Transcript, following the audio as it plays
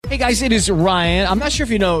Hey guys, it is Ryan. I'm not sure if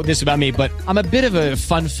you know this about me, but I'm a bit of a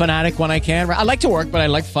fun fanatic when I can. I like to work, but I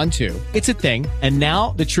like fun too. It's a thing. And now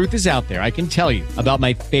the truth is out there. I can tell you about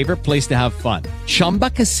my favorite place to have fun. Chumba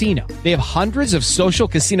Casino. They have hundreds of social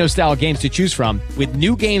casino style games to choose from with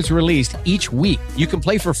new games released each week. You can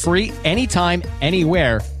play for free anytime,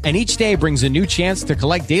 anywhere. And each day brings a new chance to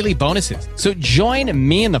collect daily bonuses. So join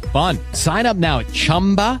me in the fun. Sign up now at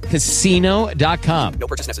ChumbaCasino.com. No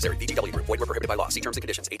purchase necessary. VGW Group. Void where prohibited by law. See terms and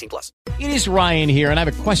conditions. 18 plus. It is Ryan here, and I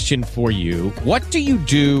have a question for you. What do you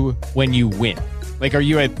do when you win? Like, are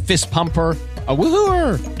you a fist pumper, a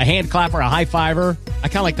woohooer, a hand clapper, a high fiver? I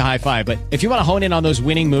kind of like the high five, but if you want to hone in on those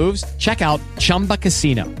winning moves, check out Chumba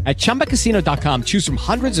Casino. At ChumbaCasino.com, choose from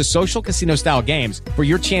hundreds of social casino style games for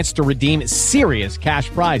your chance to redeem serious cash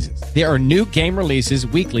prizes. There are new game releases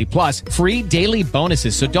weekly, plus free daily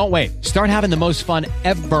bonuses. So don't wait. Start having the most fun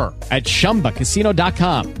ever at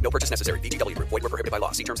ChumbaCasino.com. No purchase necessary. VGW Group. Void where prohibited by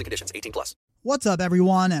law. See terms and conditions. 18 plus. What's up,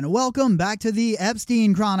 everyone, and welcome back to the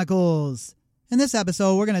Epstein Chronicles. In this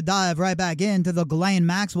episode, we're going to dive right back into the Ghislaine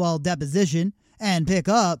Maxwell deposition and pick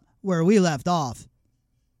up where we left off.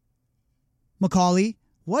 Macaulay,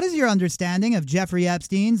 what is your understanding of Jeffrey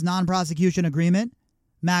Epstein's non-prosecution agreement?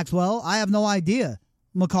 Maxwell, I have no idea.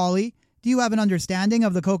 Macaulay, do you have an understanding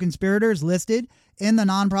of the co-conspirators listed in the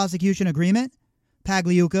non-prosecution agreement?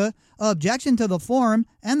 Pagliuca, objection to the form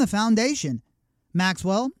and the foundation.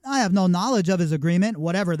 Maxwell, I have no knowledge of his agreement,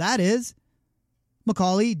 whatever that is.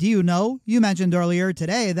 Macaulay, do you know, you mentioned earlier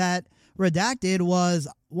today that Redacted was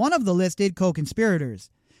one of the listed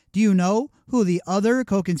co-conspirators. Do you know who the other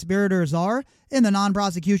co-conspirators are in the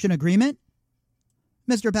non-prosecution agreement?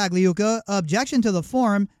 Mr. Pagliuca, objection to the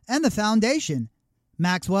form and the foundation.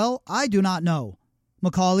 Maxwell, I do not know.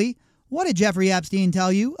 Macaulay, what did Jeffrey Epstein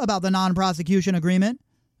tell you about the non-prosecution agreement?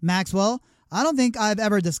 Maxwell, I don't think I've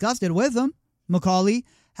ever discussed it with him. Macaulay,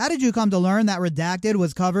 how did you come to learn that Redacted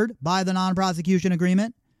was covered by the non-prosecution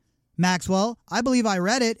agreement? Maxwell, I believe I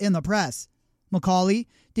read it in the press. Macaulay,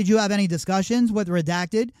 did you have any discussions with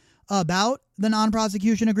Redacted about the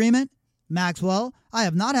non-prosecution agreement? Maxwell, I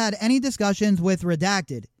have not had any discussions with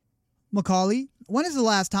Redacted. Macaulay, when is the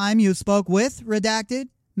last time you spoke with Redacted?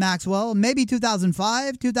 Maxwell, maybe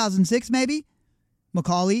 2005, 2006 maybe?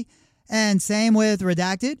 Macaulay, and same with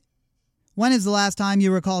Redacted? When is the last time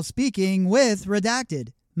you recall speaking with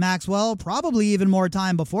Redacted? Maxwell, probably even more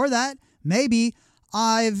time before that. Maybe.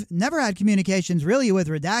 I've never had communications really with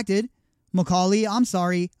Redacted. Macaulay, I'm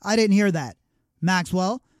sorry, I didn't hear that.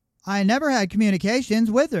 Maxwell, I never had communications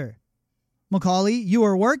with her. Macaulay, you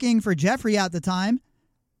were working for Jeffrey at the time.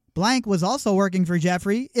 Blank was also working for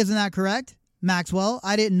Jeffrey, isn't that correct? Maxwell,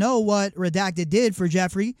 I didn't know what Redacted did for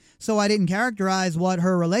Jeffrey, so I didn't characterize what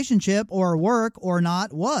her relationship or work or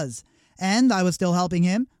not was. And I was still helping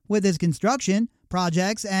him with his construction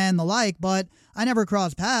projects and the like, but I never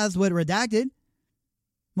crossed paths with Redacted.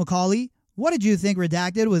 Macaulay, what did you think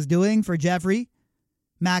Redacted was doing for Jeffrey?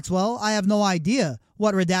 Maxwell, I have no idea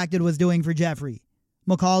what Redacted was doing for Jeffrey.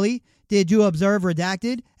 Macaulay, did you observe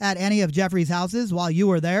Redacted at any of Jeffrey's houses while you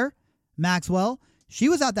were there? Maxwell, she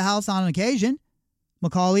was at the house on occasion.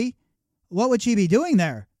 Macaulay, what would she be doing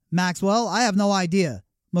there? Maxwell, I have no idea.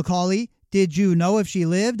 Macaulay, did you know if she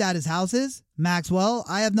lived at his houses? Maxwell,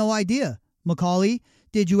 I have no idea. Macaulay,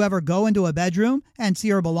 did you ever go into a bedroom and see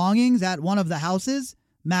her belongings at one of the houses?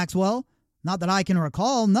 Maxwell, not that I can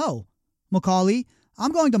recall, no. Macaulay,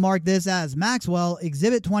 I'm going to mark this as Maxwell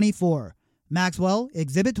Exhibit 24. Maxwell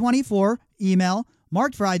Exhibit 24, email,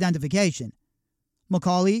 marked for identification.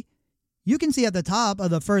 Macaulay, you can see at the top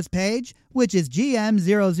of the first page, which is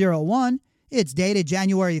GM001, it's dated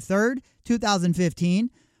January 3rd,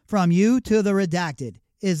 2015, from you to the Redacted.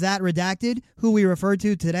 Is that Redacted who we refer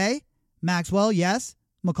to today? Maxwell, yes.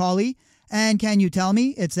 Macaulay, and can you tell me,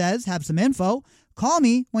 it says, have some info. Call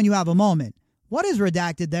me when you have a moment. What is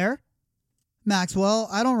Redacted there? Maxwell,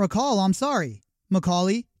 I don't recall, I'm sorry.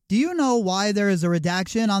 Macaulay, do you know why there is a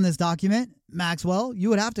redaction on this document? Maxwell, you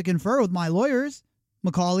would have to confer with my lawyers.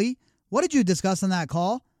 Macaulay, what did you discuss on that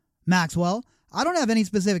call? Maxwell, I don't have any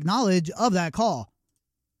specific knowledge of that call.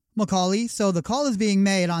 Macaulay, so the call is being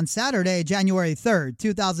made on Saturday, January 3rd,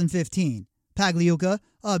 2015. Pagliuca,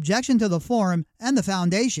 objection to the form and the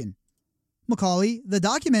foundation. Macaulay, the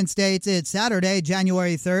document states it's Saturday,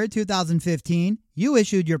 January 3rd, 2015. You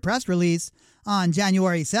issued your press release on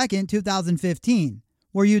January 2nd, 2015.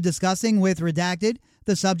 Were you discussing with Redacted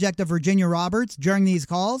the subject of Virginia Roberts during these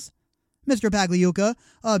calls? Mr. Pagliuca,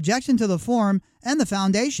 objection to the form and the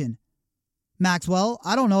foundation. Maxwell,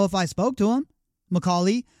 I don't know if I spoke to him.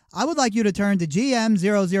 Macaulay, I would like you to turn to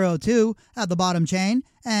GM002 at the bottom chain,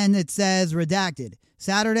 and it says Redacted,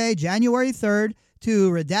 Saturday, January 3rd,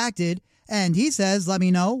 to Redacted, and he says, let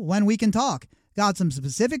me know when we can talk. Got some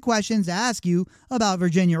specific questions to ask you about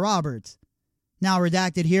Virginia Roberts. Now,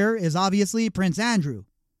 Redacted here is obviously Prince Andrew.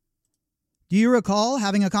 Do you recall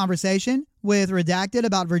having a conversation with Redacted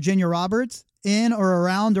about Virginia Roberts in or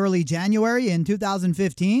around early January in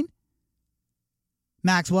 2015?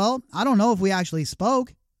 Maxwell, I don't know if we actually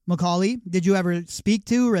spoke. Macaulay, did you ever speak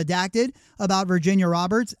to Redacted about Virginia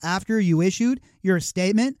Roberts after you issued your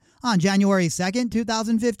statement on January 2nd,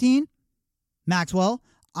 2015? Maxwell,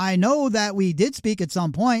 I know that we did speak at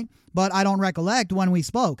some point, but I don't recollect when we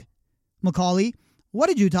spoke. Macaulay, what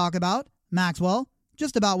did you talk about? Maxwell,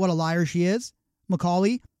 just about what a liar she is.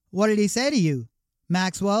 Macaulay, what did he say to you?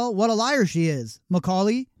 Maxwell, what a liar she is.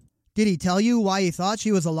 Macaulay, did he tell you why he thought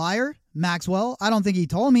she was a liar? Maxwell, I don't think he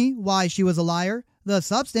told me why she was a liar. The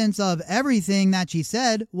substance of everything that she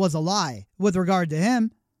said was a lie with regard to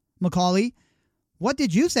him. Macaulay, what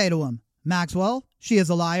did you say to him? Maxwell, she is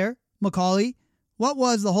a liar. Macaulay, what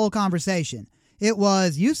was the whole conversation? It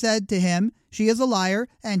was you said to him, she is a liar,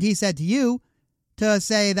 and he said to you to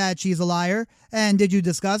say that she's a liar. And did you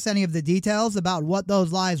discuss any of the details about what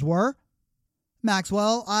those lies were?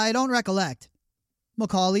 Maxwell, I don't recollect.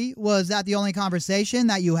 Macaulay, was that the only conversation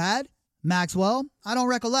that you had? Maxwell, I don't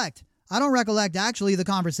recollect. I don't recollect actually the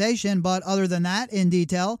conversation, but other than that, in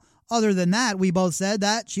detail, other than that, we both said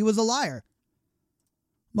that she was a liar.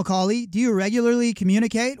 Macaulay, do you regularly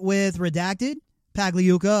communicate with Redacted?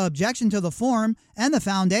 Pagliuca, objection to the form and the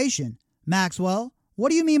foundation. Maxwell, what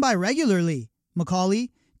do you mean by regularly?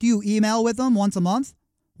 Macaulay, do you email with them once a month?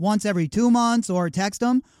 Once every 2 months, or text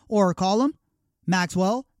them, or call them?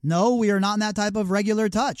 Maxwell, no, we are not in that type of regular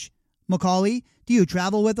touch. Macaulay, do you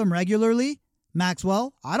travel with them regularly?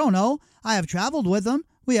 Maxwell, I don't know. I have traveled with them.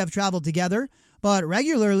 We have traveled together, but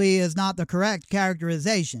regularly is not the correct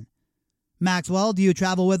characterization. Maxwell, do you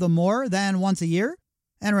travel with them more than once a year?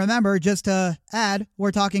 And remember, just to add,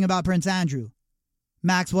 we're talking about Prince Andrew.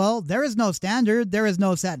 Maxwell, there is no standard. There is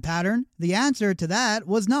no set pattern. The answer to that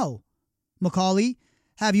was no. Macaulay,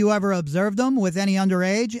 have you ever observed them with any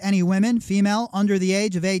underage, any women, female, under the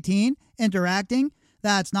age of 18, interacting?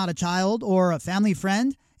 That's not a child or a family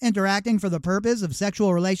friend, interacting for the purpose of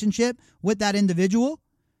sexual relationship with that individual?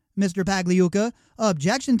 Mr. Pagliuca,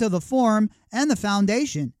 objection to the form and the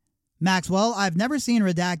foundation. Maxwell, I've never seen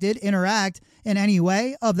Redacted interact in any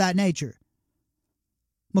way of that nature.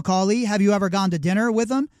 Macaulay, have you ever gone to dinner with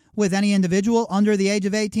them, with any individual under the age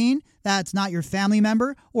of 18 that's not your family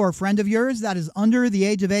member or a friend of yours that is under the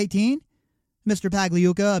age of 18? Mr.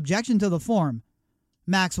 Pagliuca, objection to the form.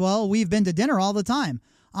 Maxwell, we've been to dinner all the time.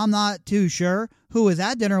 I'm not too sure who is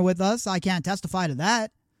at dinner with us. I can't testify to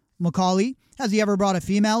that. Macaulay, has he ever brought a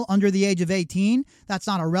female under the age of 18 that's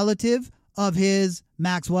not a relative of his?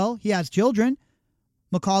 Maxwell, he has children.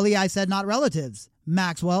 Macaulay, I said not relatives.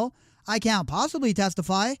 Maxwell, I can't possibly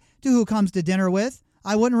testify to who comes to dinner with.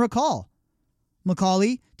 I wouldn't recall.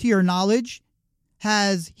 Macaulay, to your knowledge,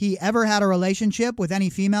 has he ever had a relationship with any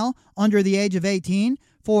female under the age of 18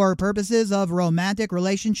 for purposes of romantic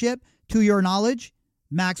relationship, to your knowledge?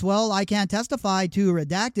 Maxwell, I can't testify to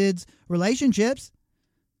Redacted's relationships.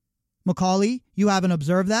 Macaulay, you haven't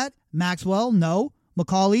observed that? Maxwell, no.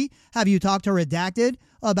 Macaulay, have you talked to Redacted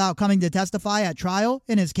about coming to testify at trial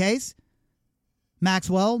in his case?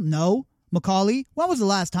 Maxwell, no. Macaulay, when was the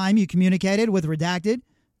last time you communicated with Redacted?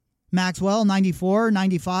 Maxwell, 94,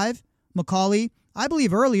 95. Macaulay, I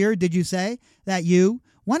believe earlier did you say that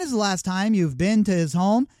when is the last time you've been to his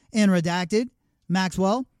home in Redacted?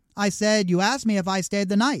 Maxwell, I said you asked me if I stayed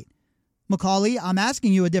the night. Macaulay, I'm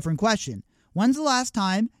asking you a different question. When's the last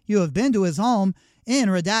time you have been to his home in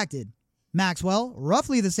Redacted? Maxwell,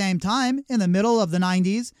 roughly the same time, in the middle of the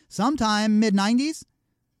 90s, sometime mid-90s.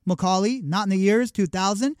 Macaulay, not in the years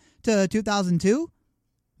 2000 to 2002.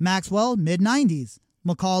 Maxwell, mid-90s.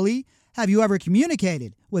 Macaulay, have you ever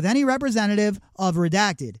communicated with any representative of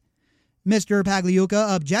Redacted? Mr.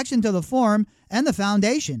 Pagliuca, objection to the form and the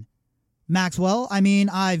foundation. Maxwell,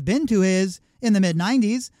 I've been to his in the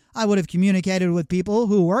mid-90s. I would have communicated with people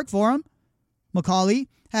who work for him. Macaulay,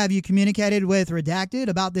 have you communicated with Redacted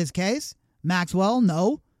about this case? Maxwell,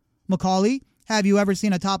 no. Macaulay, have you ever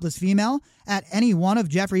seen a topless female at any one of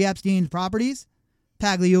Jeffrey Epstein's properties?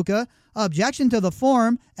 Pagliuca, objection to the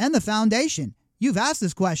form and the foundation. You've asked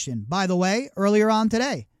this question, by the way, earlier on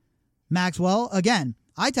today. Maxwell, again,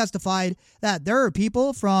 I testified that there are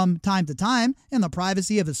people from time to time in the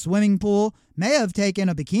privacy of a swimming pool may have taken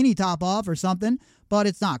a bikini top off or something, but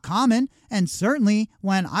it's not common, and certainly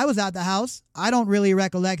when I was at the house, I don't really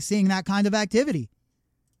recollect seeing that kind of activity.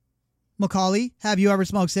 Macaulay, have you ever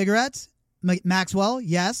smoked cigarettes? Maxwell,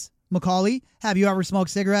 yes. Macaulay, have you ever smoked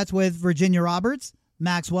cigarettes with Virginia Roberts?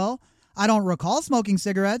 Maxwell, I don't recall smoking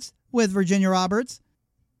cigarettes with Virginia Roberts.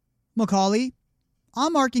 Macaulay,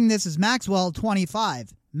 I'm marking this as Maxwell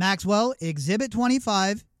 25. Maxwell, Exhibit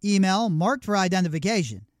 25, email marked for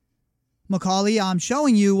identification. Macaulay, I'm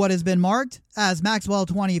showing you what has been marked as Maxwell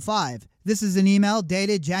 25. This is an email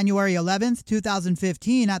dated January 11th,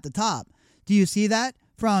 2015 at the top. Do you see that?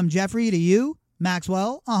 From Jeffrey to you?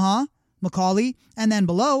 Maxwell, Macaulay, and then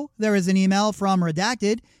below there is an email from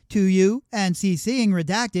Redacted to you and CCing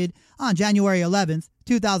Redacted on January 11th,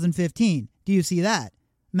 2015. Do you see that?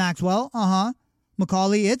 Maxwell,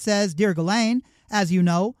 Macaulay, it says, Dear Ghislaine, as you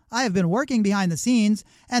know, I have been working behind the scenes,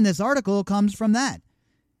 and this article comes from that.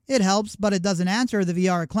 It helps, but it doesn't answer the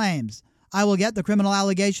VR claims. I will get the criminal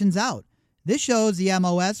allegations out. This shows the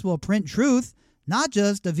MOS will print truth, not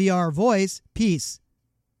just a VR voice. Peace.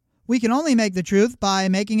 We can only make the truth by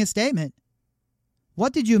making a statement.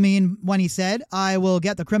 What did you mean when he said, I will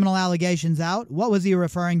get the criminal allegations out? What was he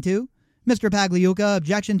referring to? Mr. Pagliuca,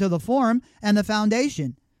 objection to the form and the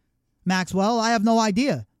foundation. Maxwell, I have no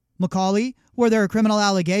idea. Macaulay, were there criminal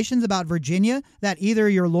allegations about Virginia that either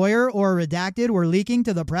your lawyer or Redacted were leaking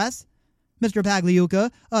to the press? Mr.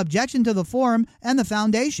 Pagliuca, objection to the form and the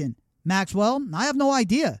foundation. Maxwell, I have no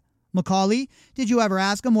idea. Macaulay, did you ever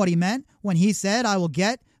ask him what he meant when he said, I will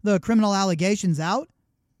get the criminal allegations out?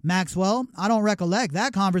 Maxwell, I don't recollect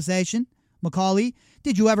that conversation. Macaulay,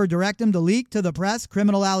 did you ever direct him to leak to the press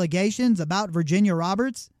criminal allegations about Virginia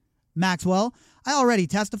Roberts? Maxwell, I already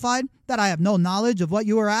testified that I have no knowledge of what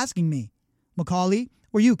you are asking me. Macaulay,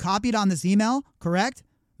 were you copied on this email, correct?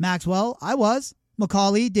 Maxwell, I was.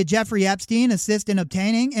 Macaulay, did Jeffrey Epstein assist in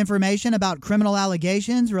obtaining information about criminal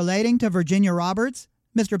allegations relating to Virginia Roberts?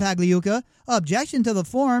 Mr. Pagliuca, objection to the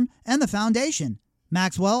form and the foundation.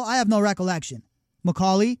 Maxwell, I have no recollection.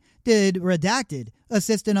 Macaulay, did Redacted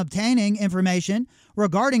assist in obtaining information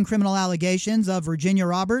regarding criminal allegations of Virginia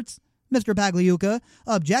Roberts? Mr. Pagliuca,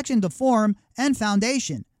 objection to form and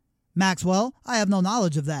foundation. Maxwell, I have no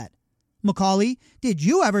knowledge of that. Macaulay, did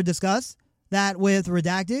you ever discuss that with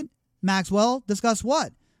Redacted? Maxwell, discuss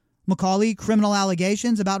what? Macaulay, criminal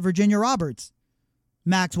allegations about Virginia Roberts.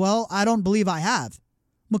 Maxwell, I don't believe I have.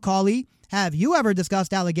 Macaulay, have you ever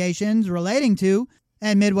discussed allegations relating to,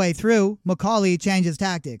 and midway through, Macaulay changes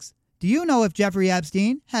tactics. Do you know if Jeffrey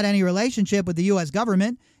Epstein had any relationship with the U.S.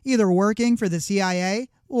 government, either working for the CIA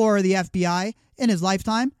or the FBI in his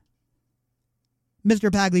lifetime? Mr.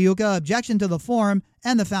 Pagliuca, objection to the form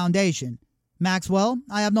and the foundation. Maxwell,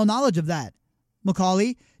 I have no knowledge of that.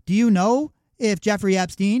 Macaulay, do you know if Jeffrey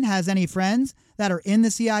Epstein has any friends that are in the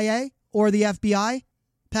CIA or the FBI?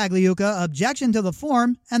 Pagliuca, objection to the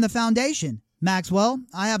form and the foundation. Maxwell,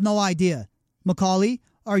 I have no idea. Macaulay,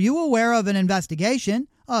 are you aware of an investigation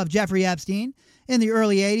of Jeffrey Epstein in the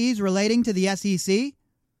early 80s relating to the SEC?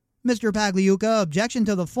 Mr. Pagliuca, objection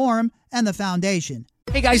to the form and the foundation.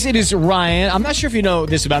 Hey guys, it is Ryan. I'm not sure if you know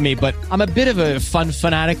this about me, but I'm a bit of a fun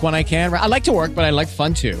fanatic when I can. I like to work, but I like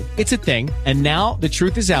fun too. It's a thing. And now the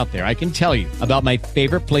truth is out there. I can tell you about my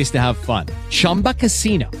favorite place to have fun. Chumba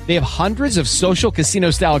Casino. They have hundreds of social casino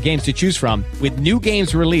style games to choose from with new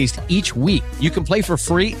games released each week. You can play for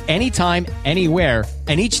free anytime, anywhere.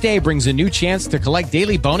 And each day brings a new chance to collect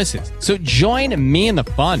daily bonuses. So join me in the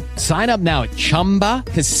fun. Sign up now at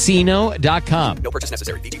ChumbaCasino.com. No purchase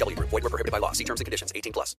necessary. VGW. Void where prohibited by law. See terms and conditions.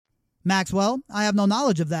 18+. Maxwell, I have no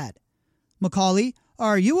knowledge of that. Macaulay,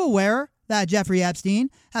 are you aware that Jeffrey Epstein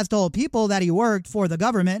has told people that he worked for the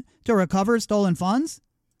government to recover stolen funds?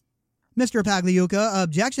 Mr. Pagliuca,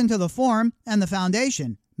 objection to the form and the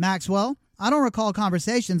foundation. Maxwell, I don't recall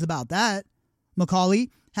conversations about that. Macaulay,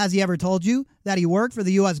 has he ever told you that he worked for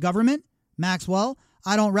the U.S. government? Maxwell,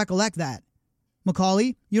 I don't recollect that.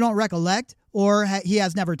 Macaulay, you don't recollect, or he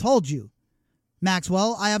has never told you.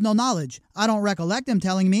 Maxwell, I have no knowledge. I don't recollect him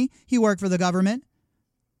telling me he worked for the government.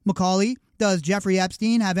 Macaulay, does Jeffrey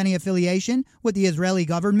Epstein have any affiliation with the Israeli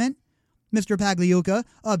government? Mr. Pagliuca,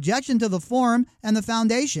 objection to the form and the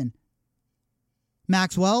foundation.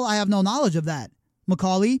 Maxwell, I have no knowledge of that.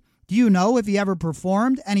 Macaulay, do you know if he ever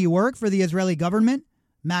performed any work for the Israeli government?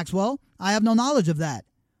 Maxwell, I have no knowledge of that.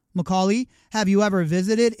 Macaulay, have you ever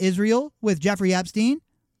visited Israel with Jeffrey Epstein?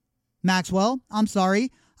 Maxwell, I'm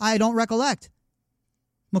sorry, I don't recollect.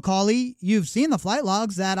 Macaulay, you've seen the flight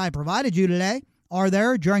logs that I provided you today. Are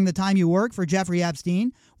there, during the time you worked for Jeffrey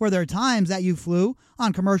Epstein, were there times that you flew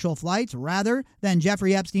on commercial flights rather than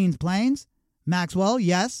Jeffrey Epstein's planes? Maxwell,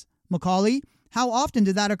 yes. Macaulay, how often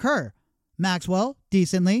did that occur? Maxwell,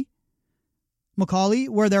 decently. Macaulay,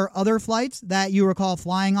 were there other flights that you recall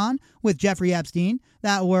flying on with Jeffrey Epstein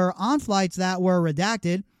that were on flights that were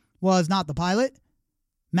redacted, was not the pilot?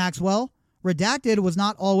 Maxwell, redacted was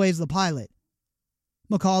not always the pilot.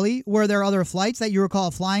 Macaulay, were there other flights that you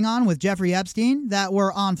recall flying on with Jeffrey Epstein that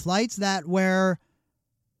were on flights that where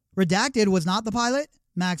redacted was not the pilot?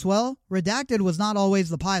 Maxwell, redacted was not always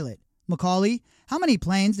the pilot. Macaulay, how many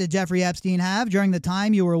planes did Jeffrey Epstein have during the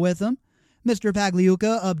time you were with him? Mr.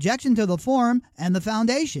 Pagliuca, objection to the form and the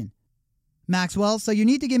foundation. Maxwell, so you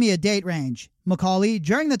need to give me a date range. Macaulay,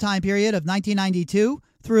 during the time period of 1992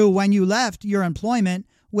 through when you left your employment,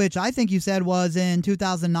 which I think you said was in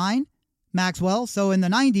 2009. Maxwell, so in the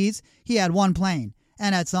 90s, he had one plane,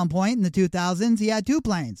 and at some point in the 2000s, he had two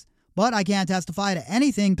planes. But I can't testify to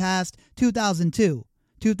anything past 2002.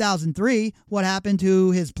 2003, what happened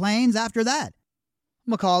to his planes after that?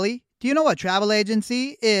 Macaulay, do you know what travel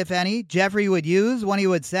agency, if any, Jeffrey would use when he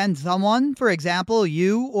would send someone, for example,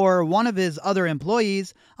 you or one of his other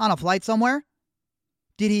employees, on a flight somewhere?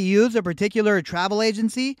 Did he use a particular travel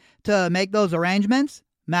agency to make those arrangements?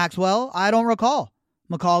 Maxwell, I don't recall.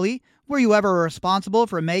 Macaulay, were you ever responsible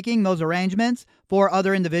for making those arrangements for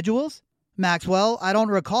other individuals? Maxwell, I don't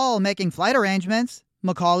recall making flight arrangements.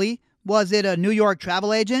 Macaulay, was it a New York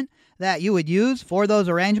travel agent that you would use for those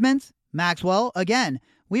arrangements? Maxwell, again,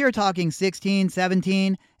 we are talking 16,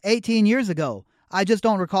 17, 18 years ago. I just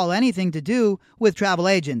don't recall anything to do with travel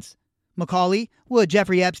agents. Macaulay, would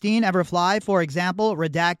Jeffrey Epstein ever fly, for example,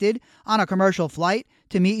 redacted, on a commercial flight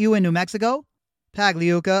to meet you in New Mexico?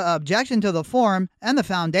 Pagliuca, objection to the form and the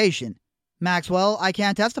foundation. Maxwell, I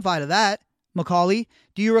can't testify to that. Macaulay,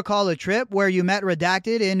 do you recall a trip where you met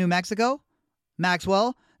redacted in New Mexico?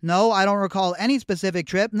 Maxwell, no, I don't recall any specific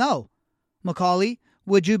trip, no. Macaulay,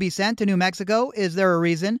 would you be sent to New Mexico? Is there a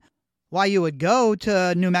reason why you would go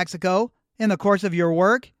to New Mexico in the course of your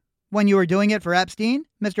work when you were doing it for Epstein?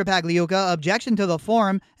 Mr. Pagliuca, objection to the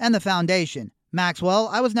form and the foundation. Maxwell,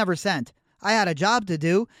 I was never sent. I had a job to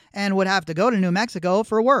do and would have to go to New Mexico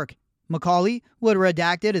for work. Macaulay, would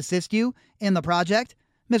redacted assist you in the project?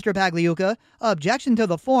 Mr. Pagliuca, objection to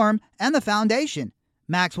the form and the foundation.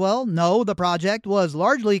 Maxwell, no, the project was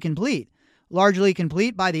largely complete. Largely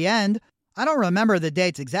complete by the end. I don't remember the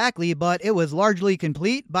dates exactly, but it was largely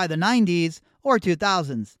complete by the 90s or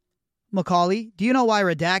 2000s. Macaulay, do you know why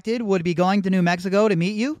redacted would be going to New Mexico to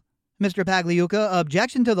meet you? Mr. Pagliuca,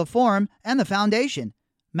 objection to the form and the foundation.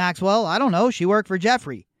 Maxwell, I don't know, she worked for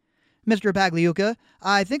Jeffrey. Mr. Pagliuca,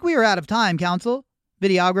 I think we are out of time, counsel.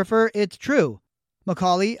 Videographer, it's true.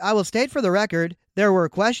 Macaulay, I will state for the record, there were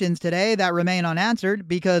questions today that remain unanswered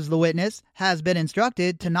because the witness has been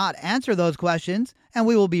instructed to not answer those questions, and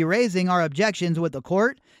we will be raising our objections with the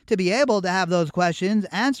court to be able to have those questions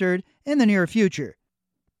answered in the near future.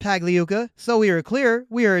 Pagliuca, so we are clear,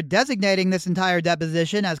 we are designating this entire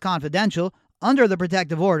deposition as confidential under the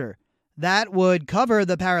protective order. That would cover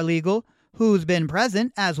the paralegal who's been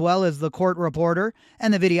present, as well as the court reporter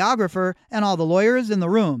and the videographer and all the lawyers in the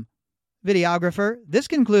room. Videographer, this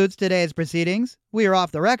concludes today's proceedings. We are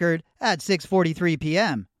off the record at 6:43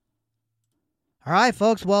 p.m. All right,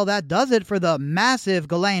 folks, well, that does it for the massive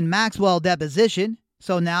Ghislaine Maxwell deposition.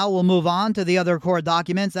 So now we'll move on to the other court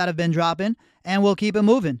documents that have been dropping, and we'll keep it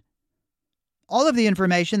moving. All of the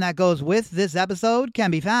information that goes with this episode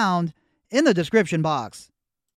can be found in the description box.